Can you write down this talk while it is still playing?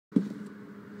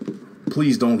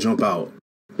Please don't jump out.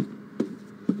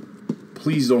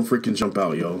 Please don't freaking jump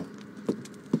out, yo.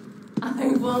 I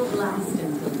won't last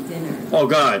until dinner. Oh,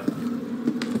 God.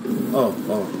 Oh,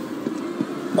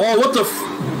 what the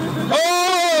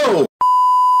Oh!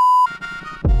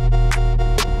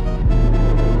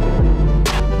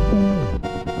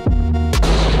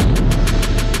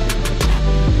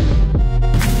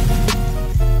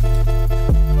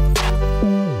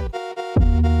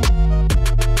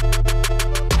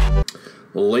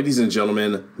 Ladies and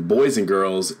gentlemen, boys and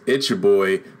girls, it's your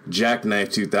boy, Jackknife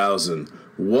 2000.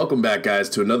 Welcome back, guys,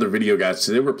 to another video, guys.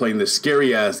 Today we're playing this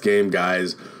scary-ass game,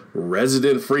 guys,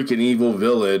 Resident Freaking Evil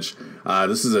Village.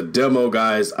 This is a demo,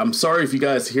 guys. I'm sorry if you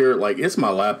guys hear it, like, it's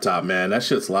my laptop, man. That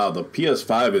shit's loud. The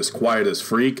PS5 is quiet as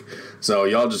freak, so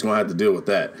y'all just gonna have to deal with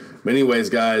that. But anyways,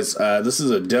 guys, this is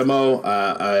a demo.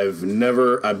 I've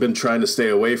been trying to stay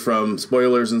away from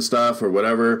spoilers and stuff or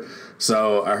whatever.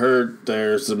 So I heard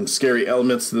there's some scary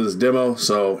elements to this demo.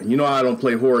 So you know I don't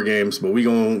play horror games, but we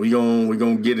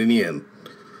gonna get it in.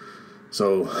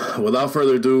 So without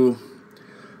further ado,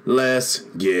 let's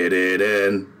get it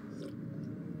in.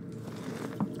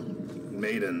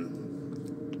 Made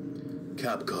in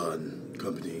Capcom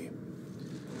Company.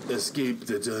 Escape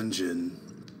the dungeon.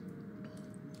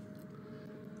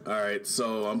 Alright,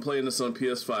 so I'm playing this on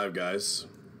PS5, guys.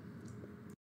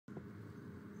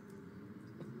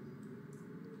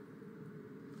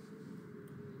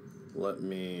 Let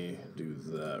me do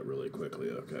that really quickly,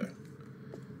 okay.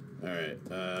 Alright,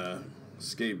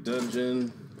 escape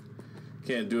dungeon.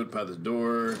 Can't do it by the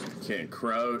door. Can't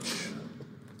crouch.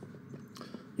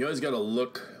 You always gotta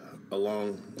look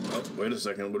along. Oh, wait a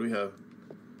second, what do we have?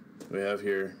 What do we have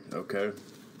here? Okay.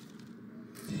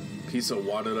 Piece of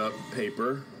wadded up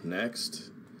paper. Next.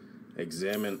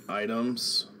 Examine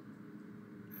items.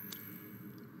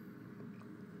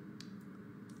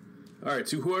 Alright,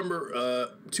 to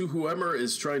whoever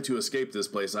is trying to escape this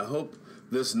place, I hope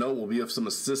this note will be of some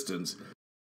assistance.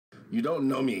 You don't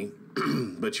know me,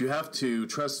 but you have to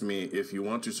trust me if you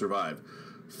want to survive.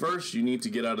 First, you need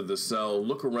to get out of the cell,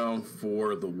 look around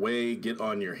for the way, get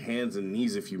on your hands and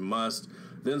knees if you must,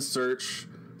 then search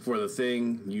for the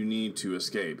thing you need to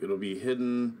escape. It'll be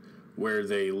hidden where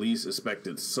they least expect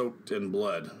it, soaked in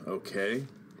blood, okay?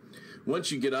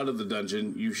 Once you get out of the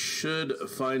dungeon, you should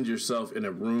find yourself in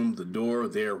a room. The door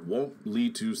there won't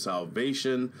lead to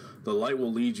salvation. The light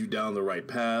will lead you down the right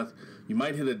path. You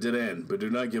might hit a dead end, but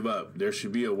do not give up. There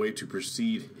should be a way to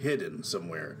proceed hidden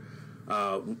somewhere.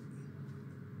 Okay,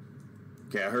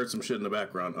 I heard some shit in the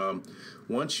background.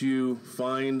 Once you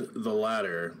find the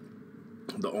ladder,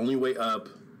 the only way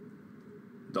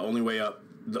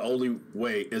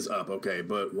is up, okay,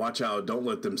 but watch out, don't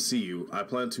let them see you. I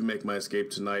plan to make my escape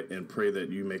tonight and pray that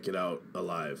you make it out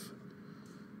alive.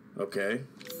 Okay.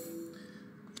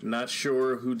 Not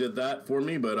sure who did that for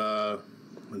me, but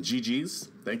GG's,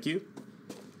 thank you.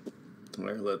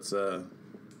 Alright, let's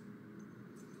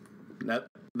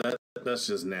that's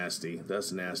just nasty.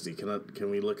 That's nasty.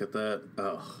 Can we look at that?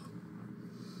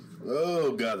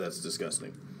 Oh god, that's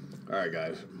disgusting. Alright,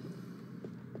 guys.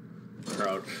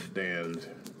 Crouch, stand.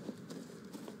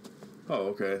 Oh,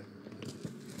 okay.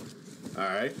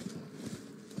 Alright.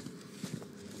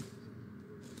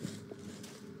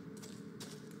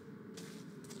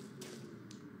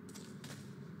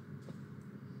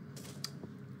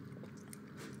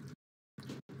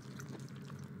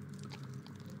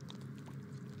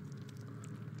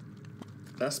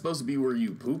 That's supposed to be where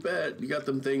you poop at? You got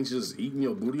them things just eating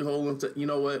your booty hole into. You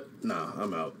know what? Nah,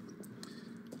 I'm out.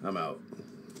 I'm out.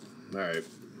 Alright.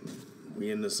 We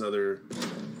in this other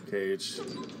cage.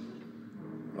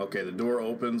 Okay, the door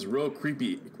opens. Real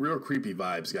creepy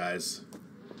vibes, guys.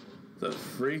 The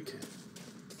freak?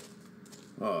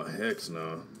 Oh, heck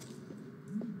no.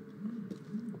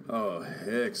 Oh,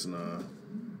 heck no.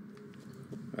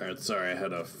 Alright, sorry, I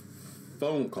had a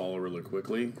phone call really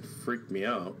quickly. Freaked me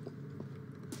out.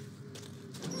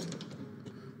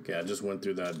 Okay, I just went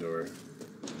through that door.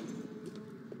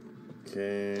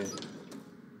 Okay.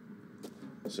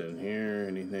 What's in here?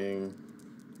 Anything?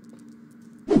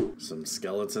 Some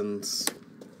skeletons.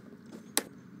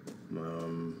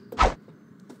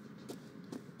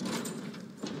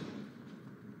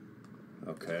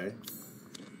 Okay.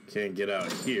 Can't get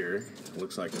out here.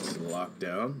 Looks like it's locked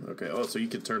down. Okay. Oh, so you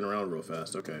can turn around real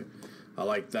fast. Okay. I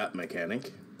like that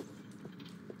mechanic.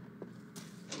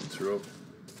 It's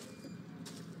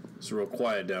real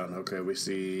quiet down. Okay, we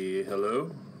see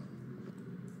hello.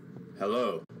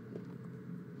 Hello.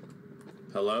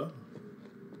 Hello?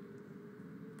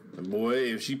 And boy,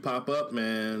 if she pop up,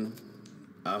 man,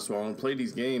 I swear I don't play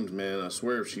these games, man. I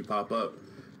swear if she pop up,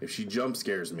 if she jump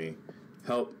scares me,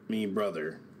 Help me,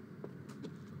 brother.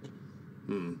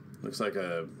 Looks like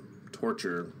a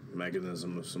torture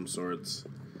mechanism of some sorts.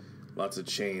 Lots of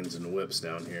chains and whips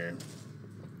down here.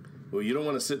 Well, you don't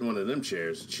want to sit in one of them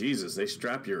chairs. Jesus, they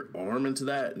strap your arm into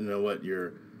that. You know what?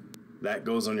 That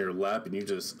goes on your lap, and you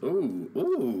just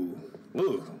ooh.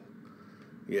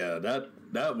 Yeah,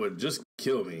 that would just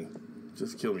kill me.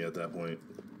 Just kill me at that point.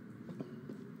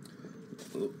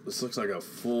 This looks like a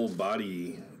full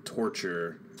body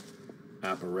torture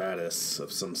apparatus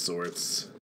of some sorts.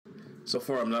 So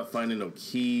far, I'm not finding no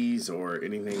keys or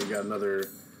anything. We got another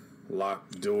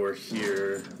locked door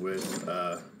here with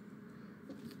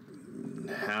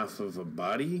half of a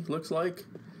body, looks like.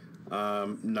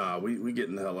 Nah, we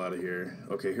getting the hell out of here.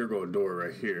 Okay, here go a door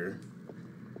right here.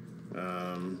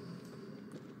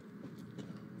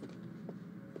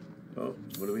 Oh,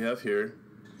 what do we have here?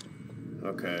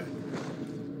 Okay.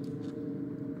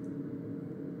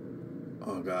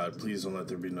 Oh God, please don't let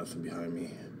there be nothing behind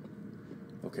me.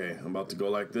 Okay, I'm about to go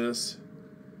like this.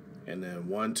 And then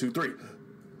 1, 2, 3.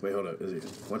 Wait, hold up. Is it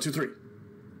 1, 2, 3?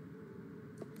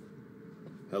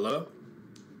 Hello?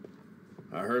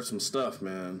 I heard some stuff,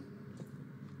 man.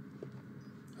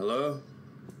 Hello?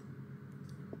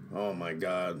 Oh my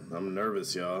God, I'm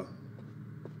nervous, y'all.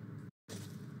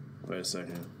 Wait a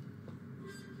second.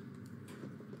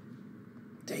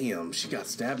 Damn, she got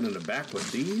stabbed in the back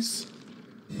with these?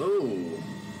 Oh.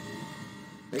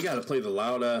 They gotta play the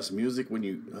loud ass music when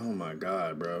you... Oh my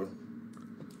God, bro.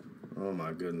 Oh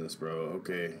my goodness, bro.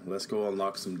 Okay, let's go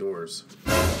unlock some doors.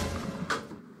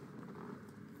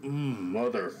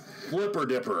 Mother flipper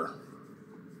dipper.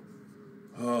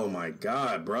 Oh my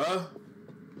God, bruh.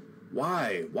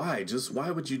 Why? Why? Just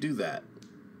why would you do that?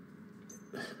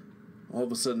 All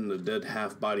of a sudden the dead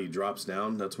half body drops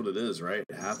down. That's what it is, right?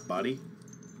 Half body?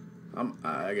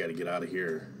 I gotta get out of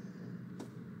here.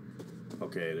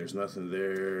 Okay, there's nothing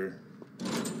there.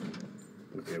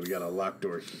 Okay, we got a locked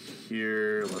door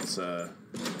here. Let's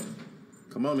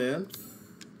come on, man.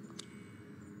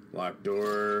 Locked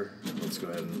door. Let's go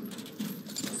ahead and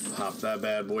pop that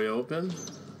bad boy open.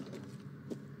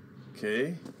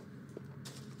 Okay.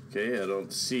 Okay, I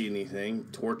don't see anything.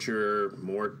 Torture,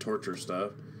 more torture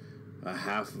stuff. A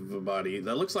half of a body.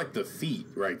 That looks like the feet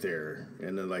right there.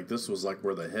 And then, like, this was like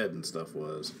where the head and stuff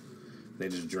was. They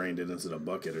just drained it into the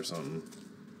bucket or something.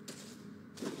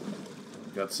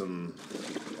 Got some...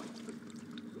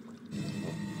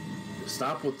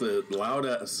 Stop with the loud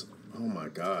ass... Oh my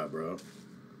God, bro.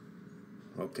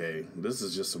 Okay, this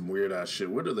is just some weird ass shit.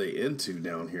 What are they into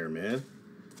down here, man?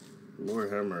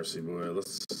 Lord have mercy, boy.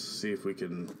 Let's see if we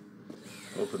can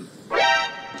open...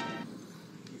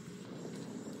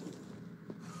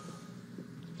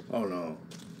 Oh no.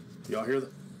 Y'all hear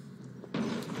that?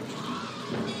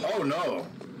 Oh no.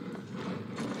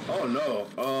 Oh no.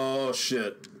 Oh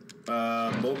shit.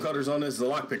 Bolt cutters on this. The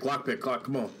lockpick.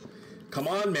 Come on. Come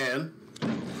on, man.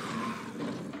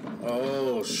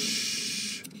 Oh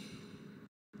shh.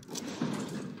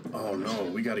 Oh no.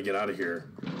 We gotta get out of here.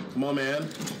 Come on, man.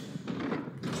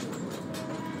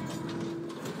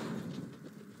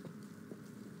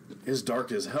 It's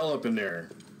dark as hell up in there.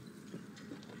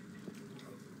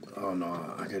 Oh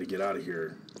no, I gotta get out of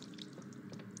here.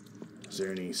 Is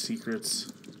there any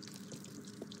secrets?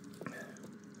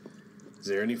 Is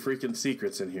there any freaking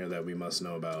secrets in here that we must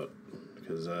know about?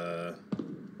 Because,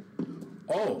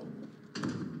 Oh!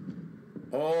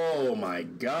 Oh my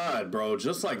God, bro.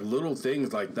 Just like little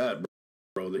things like that,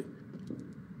 bro.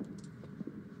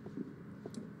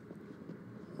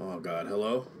 Oh God,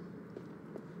 hello?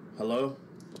 Hello?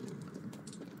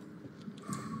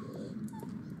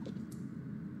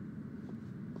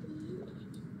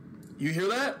 You hear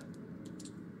that?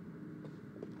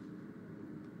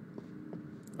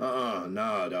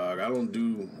 Nah, dog. I don't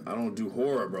do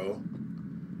horror, bro.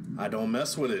 I don't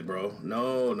mess with it, bro.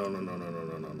 No.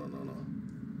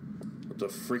 What the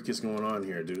freak is going on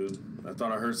here, dude? I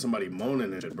thought I heard somebody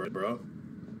moaning in it, bro.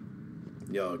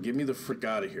 Yo, get me the freak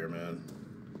out of here, man.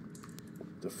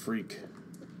 The freak.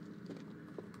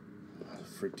 How the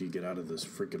freak do you get out of this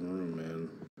freaking room, man?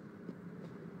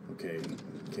 Okay,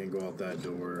 can't go out that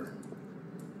door.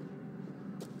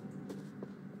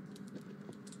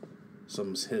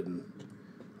 Something's hidden.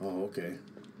 Oh, okay.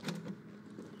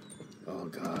 Oh,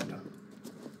 God.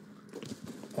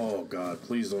 Oh, God.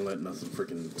 Please don't let nothing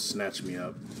freaking snatch me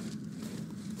up.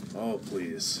 Oh,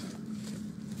 please.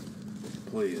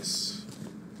 Please.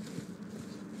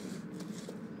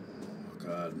 Oh,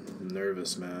 God. I'm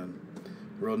nervous, man.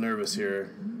 Real nervous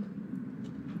here.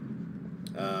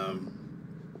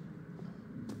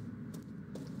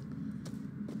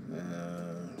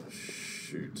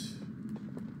 Shoot.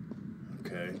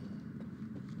 Okay.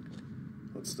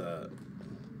 What's that?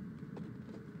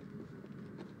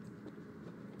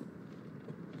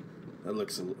 That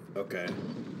looks okay.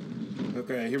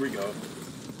 Okay, here we go.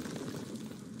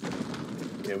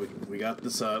 Okay, we got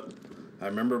this up. I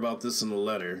remember about this in the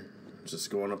letter. Just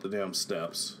going up the damn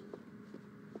steps.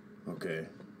 Okay.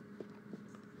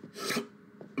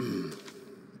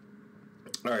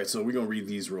 Alright, so we're going to read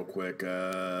these real quick.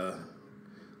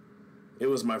 It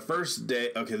was my first day.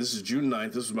 Okay, this is June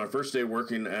 9th. This was my first day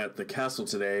working at the castle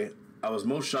today. I was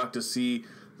most shocked to see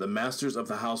the masters of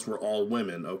the house were all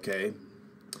women, okay?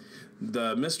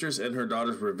 The mistress and her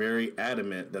daughters were very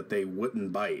adamant that they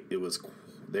wouldn't bite. It was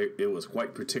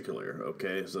quite particular,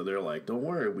 okay? So they're like, don't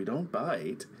worry, we don't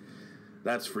bite.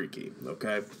 That's freaky,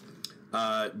 okay?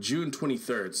 June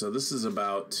 23rd. So this is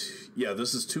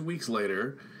this is 2 weeks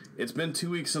later. It's been 2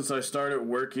 weeks since I started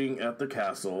working at the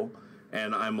castle,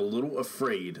 and I'm a little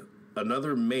afraid.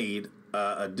 Another maid,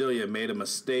 Adelia, made a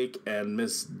mistake, and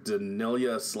Miss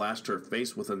Danelia slashed her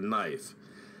face with a knife.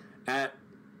 At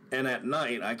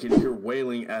night, I can hear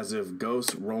wailing as if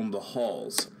ghosts roam the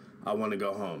halls. I want to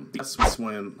go home. That's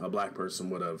when a black person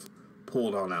would have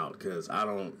pulled on out, because I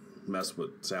don't mess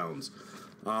with sounds.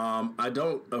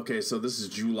 Okay, so this is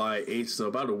July 8th, so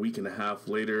about a week and a half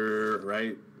later,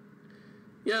 right?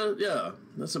 Yeah,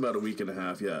 that's about a week and a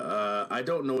half, yeah. I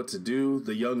don't know what to do.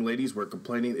 The young ladies were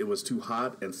complaining it was too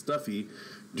hot and stuffy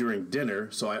during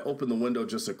dinner, so I opened the window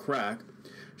just a crack.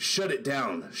 Shut it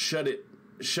down. Shut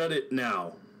it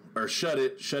now. Or shut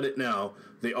it now.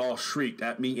 They all shrieked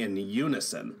at me in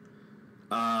unison.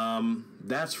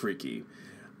 That's freaky.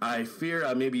 I fear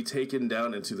I may be taken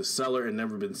down into the cellar and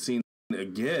never been seen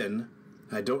again.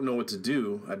 I don't know what to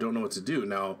do.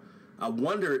 Now, I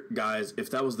wonder, guys, if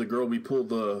that was the girl we pulled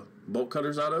the bolt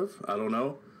cutters out of. I don't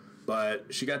know.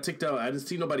 But she got ticked out. I didn't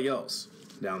see nobody else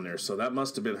down there, so that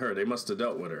must have been her. They must have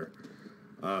dealt with her.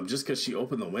 Just because she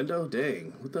opened the window?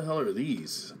 Dang. What the hell are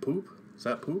these? Poop? Is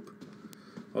that poop?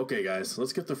 Okay, guys,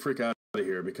 let's get the freak out of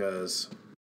here because...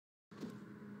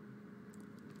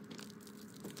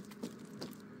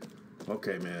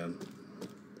 Okay, man.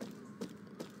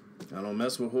 I don't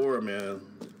mess with horror, man.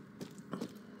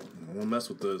 I don't mess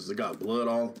with this. It got blood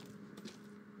all...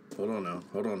 Hold on now.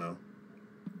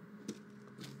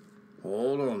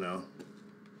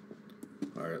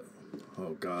 Alright.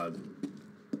 Oh, God.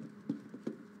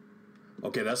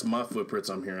 Okay, that's my footprints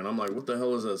I'm hearing. I'm like, what the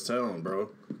hell is that sound, bro?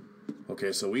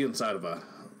 Okay, so we inside of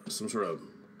some sort of...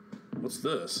 What's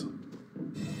this?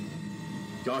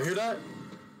 Y'all hear that?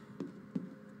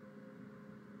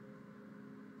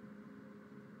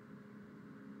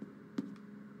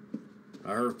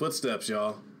 I heard footsteps,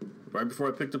 y'all. Right before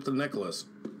I picked up the necklace.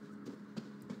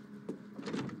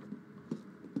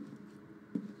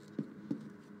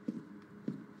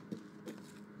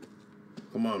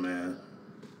 Come on, man.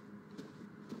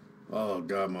 Oh,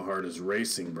 God, my heart is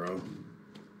racing, bro.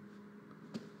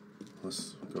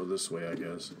 Let's go this way, I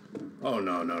guess. Oh,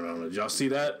 no. Did y'all see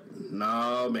that?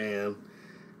 Nah, man.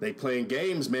 They playing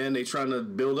games, man. They trying to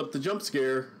build up the jump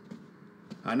scare.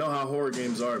 I know how horror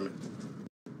games are, man.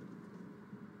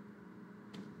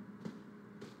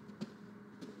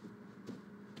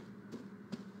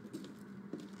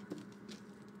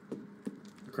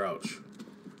 Crouch.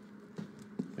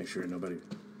 Make sure nobody...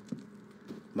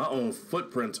 My own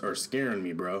footprints are scaring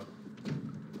me, bro.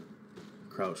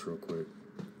 Crouch real quick.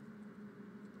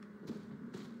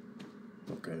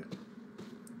 Okay.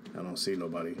 I don't see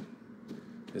nobody.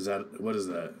 What is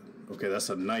that? Okay, that's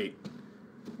a knight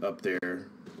up there.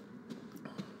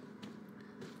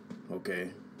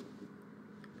 Okay.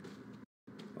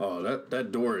 Oh,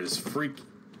 that door is freaky.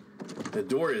 The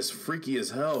door is freaky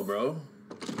as hell, bro.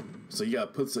 So you gotta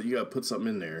put something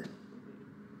in there.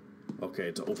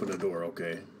 Okay, to open the door,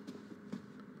 okay.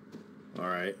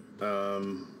 Alright. Let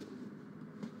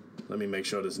me make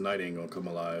sure this knight ain't gonna come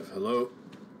alive. Hello?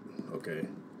 Okay.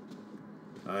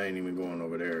 I ain't even going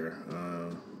over there.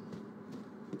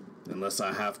 Unless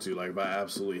I have to. Like, if I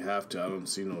absolutely have to. I don't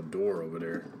see no door over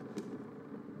there.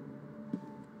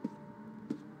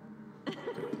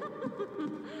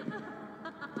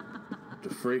 The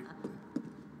freak?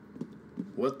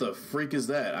 What the freak is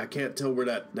that? I can't tell where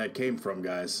that came from,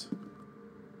 guys.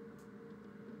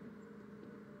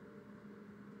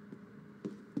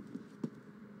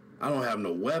 I don't have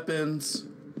no weapons.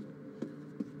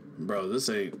 Bro, this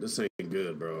ain't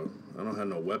good, bro. I don't have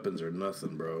no weapons or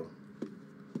nothing, bro.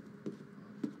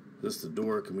 This the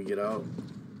door. Can we get out?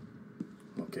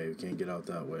 Okay, we can't get out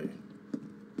that way.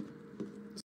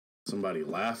 Somebody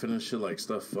laughing and shit, like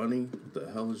stuff funny? What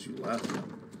the hell is you laughing at?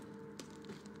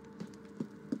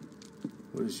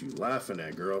 What is you laughing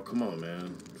at, girl? Come on,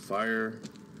 man. Fire.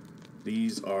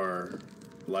 These are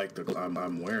like the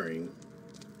I'm wearing.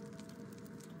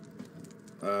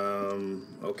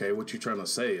 Okay, what you trying to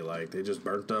say? Like, they just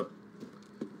burnt up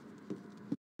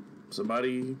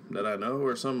somebody that I know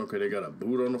or something? Okay, they got a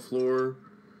boot on the floor.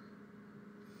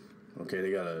 Okay,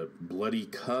 they got a bloody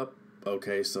cup.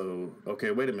 Okay, so,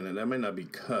 okay, wait a minute. That might not be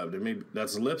cup.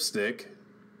 That's lipstick.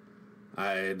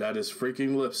 That is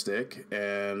freaking lipstick,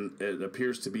 and it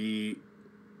appears to be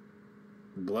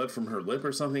blood from her lip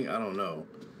or something. I don't know.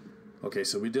 Okay,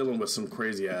 so we're dealing with some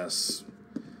crazy ass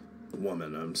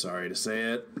woman. I'm sorry to say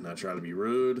it. Not trying to be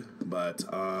rude, but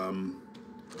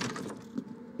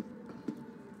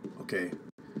okay.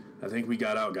 I think we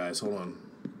got out, guys. Hold on.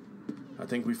 I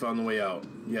think we found the way out.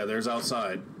 Yeah, there's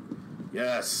outside.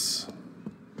 Yes.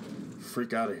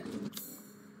 Freak out of here.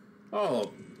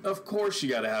 Oh, of course you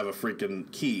gotta have a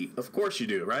freaking key. Of course you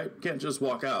do, right? Can't just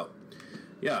walk out.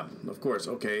 Yeah, of course.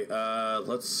 Okay,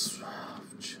 let's...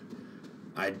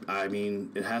 I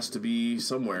mean, it has to be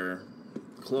somewhere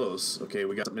close. Okay,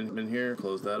 we got something in here.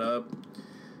 Close that up.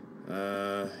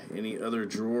 Any other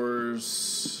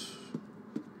drawers?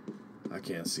 I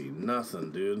can't see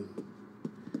nothing, dude.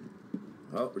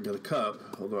 Oh, we got a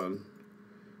cup. Hold on.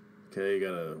 Okay, you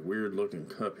got a weird looking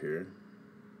cup here.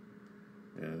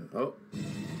 And, oh.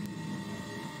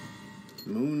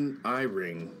 Moon eye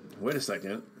ring. Wait a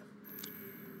second.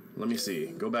 Let me see.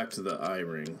 Go back to the eye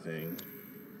ring thing.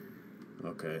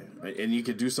 Okay. And you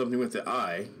could do something with the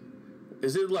eye.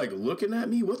 Is it like looking at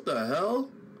me? What the hell?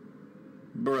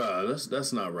 Bruh,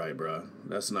 that's not right, bruh.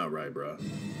 That's not right, bruh.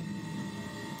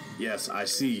 Yes, I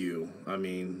see you. I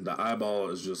mean, the eyeball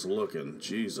is just looking.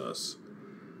 Jesus.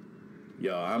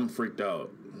 Yo, I'm freaked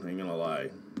out. I ain't gonna lie.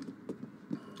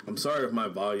 I'm sorry if my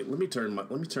volume... Let me turn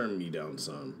me down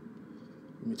some.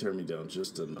 Let me turn me down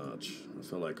just a notch. I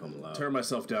feel like I'm loud. Turn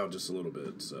myself down just a little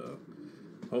bit, so...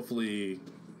 Hopefully...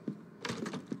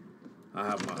 I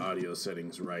have my audio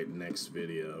settings right next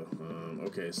video.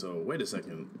 Okay, so wait a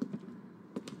second.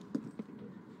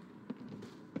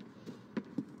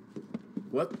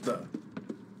 What the?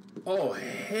 Oh,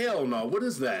 hell no. What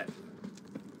is that?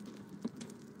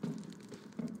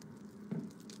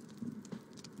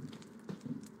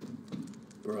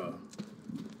 Bruh.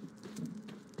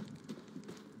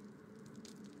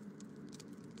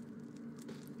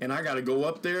 And I gotta go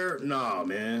up there? Nah,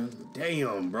 man.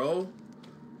 Damn, bro.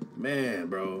 Man,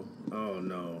 bro. Oh,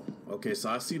 no. Okay, so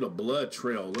I see the blood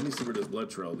trail. Let me see where this blood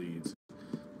trail leads.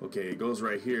 Okay, it goes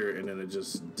right here, and then it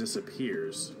just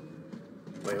disappears.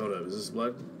 Wait, hold up. Is this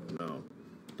blood? No.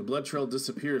 The blood trail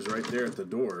disappears right there at the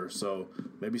door, so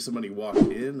maybe somebody walked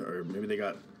in, or maybe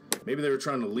they were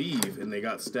trying to leave, and they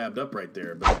got stabbed up right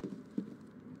there, but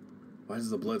why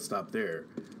does the blood stop there?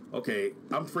 Okay,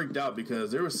 I'm freaked out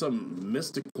because there was some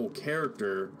mystical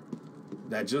character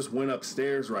that just went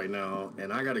upstairs right now,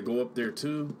 and I gotta go up there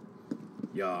too.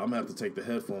 Y'all, I'm gonna have to take the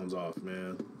headphones off,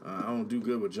 man. I don't do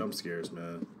good with jump scares,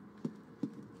 man.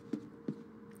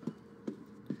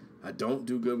 I don't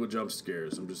do good with jump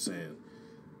scares, I'm just saying.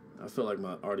 I feel like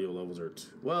my audio levels are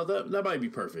well, that might be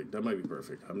perfect. That might be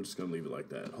perfect. I'm just gonna leave it like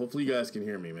that. Hopefully you guys can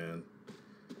hear me, man.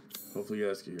 Hopefully you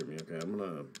guys can hear me. Okay, I'm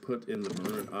gonna put in the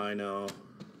maroon eye now.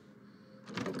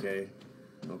 Okay.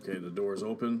 Okay, the door's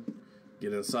open.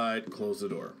 Get inside, close the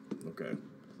door. Okay.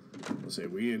 Let's say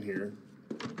we in here.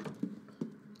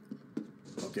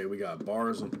 Okay, we got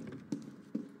bars on...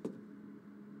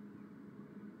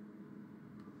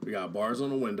 We got bars on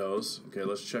the windows. Okay,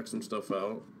 let's check some stuff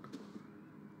out.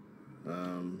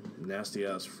 Nasty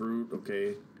ass fruit.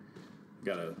 Okay.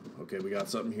 Okay, we got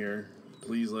something here.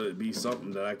 Please let it be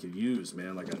something that I could use,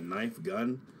 man. Like a knife,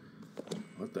 gun.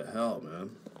 What the hell,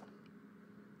 man?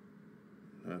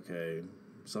 Okay.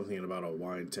 Something about a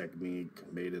wine technique.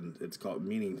 It's called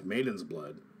Maiden's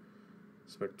Blood.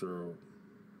 Spectral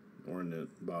ornament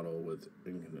bottle with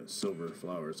silver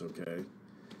flowers. Okay.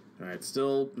 Alright,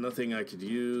 still nothing I could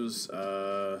use.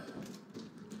 Oh.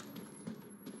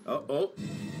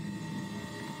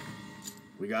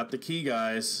 We got the key,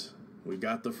 guys. We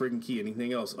got the freaking key.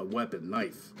 Anything else? A weapon,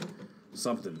 knife,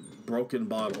 something. Broken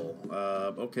bottle.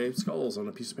 Okay, skulls on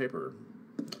a piece of paper.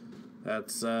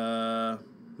 That's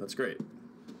great.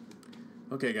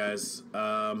 Okay, guys.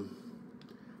 Now,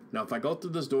 if I go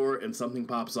through this door and something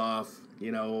pops off,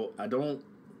 you know, I don't...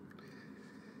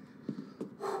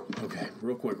 Okay,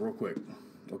 real quick.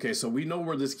 Okay, so we know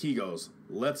where this key goes.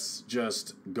 Let's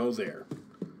just go there.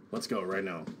 Let's go right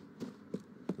now.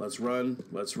 Let's run.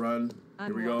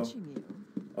 Here we go. You.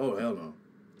 Oh, hell no.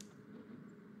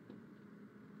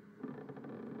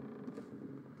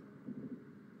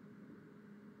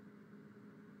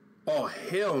 Oh,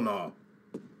 hell no.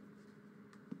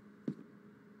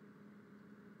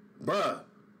 Bruh.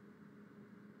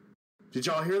 Did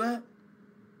y'all hear that?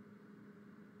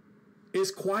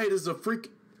 It's quiet as a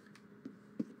freak.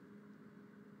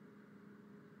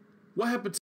 What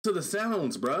happened to the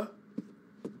sounds, bruh?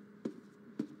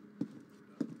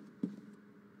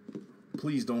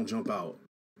 Please don't jump out.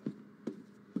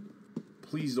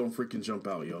 Please don't freaking jump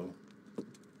out, yo.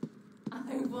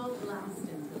 I won't last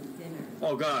until dinner.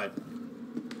 Oh, God.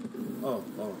 Oh.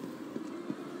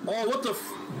 Oh, what the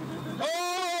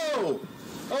Oh!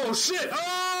 Oh, shit!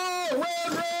 Oh!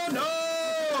 Run!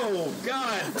 Oh!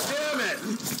 God damn it!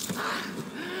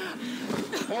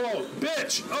 Oh,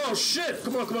 bitch! Oh, shit!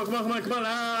 Come on!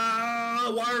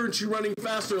 Ah, why aren't you running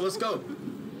faster? Let's go.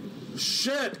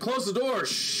 Shit! Close the door!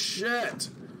 Shit!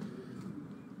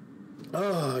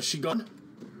 Oh, is she gone?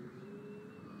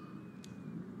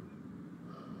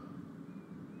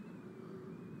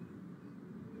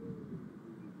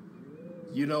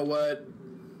 You know what?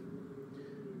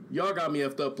 Y'all got me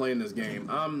effed up playing this game.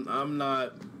 I'm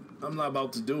not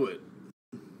about to do it.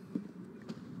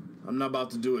 I'm not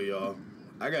about to do it, y'all.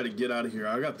 I gotta get out of here.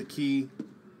 I got the key.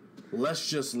 Let's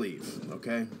just leave,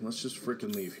 okay? Let's just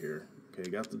freaking leave here. Okay,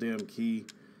 got the damn key.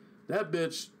 That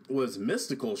bitch was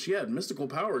mystical. She had mystical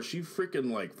powers. She freaking,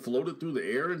 like, floated through the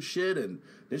air and shit, and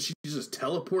then she just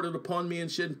teleported upon me and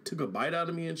shit, and took a bite out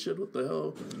of me and shit. What the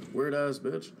hell? Weird ass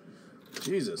bitch.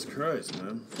 Jesus Christ,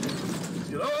 man.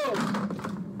 Oh!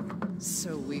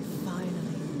 So we finally...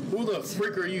 Who the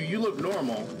frick are you? You look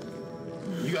normal.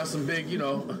 You got some big, you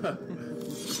know...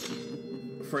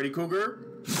 Freddy Krueger?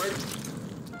 Freddy...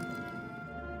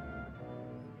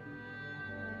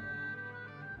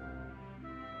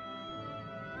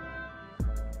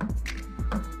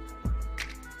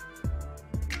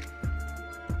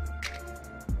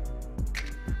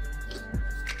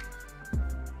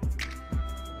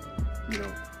 You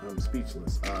know, I'm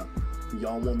speechless.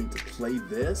 Y'all want me to play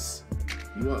this?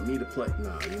 You want me to play?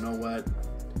 Nah, you know what?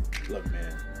 Look,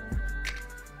 man.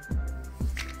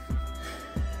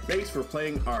 Thanks for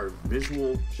playing our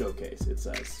visual showcase, it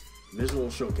says. Visual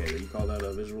showcase. You call that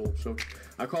a visual showcase?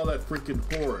 I call that freaking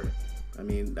horror. I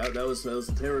mean, that was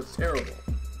terrible.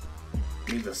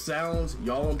 I mean, the sounds,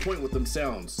 y'all on point with them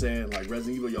sounds, saying like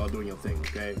Resident Evil, y'all doing your thing,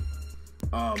 okay?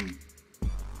 I'm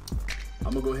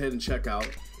gonna go ahead and check out.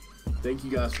 Thank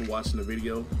you guys for watching the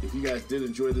video. If you guys did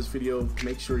enjoy this video,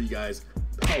 make sure you guys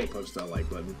power punch that like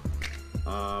button.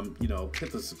 You know,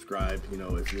 hit the subscribe, you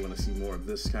know, if you want to see more of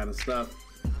this kind of stuff.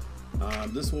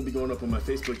 This will be going up on my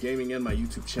Facebook gaming and my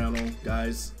YouTube channel.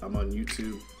 Guys, I'm on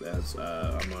YouTube, as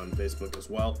I'm on Facebook as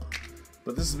well.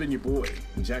 But this has been your boy,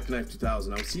 Jackknife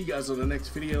 2000. I'll see you guys on the next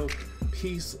video.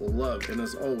 Peace, love, and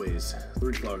as always,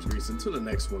 3 flowers grease. Until the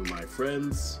next one, my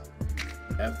friends.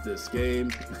 F this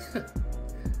game.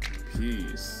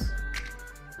 Peace.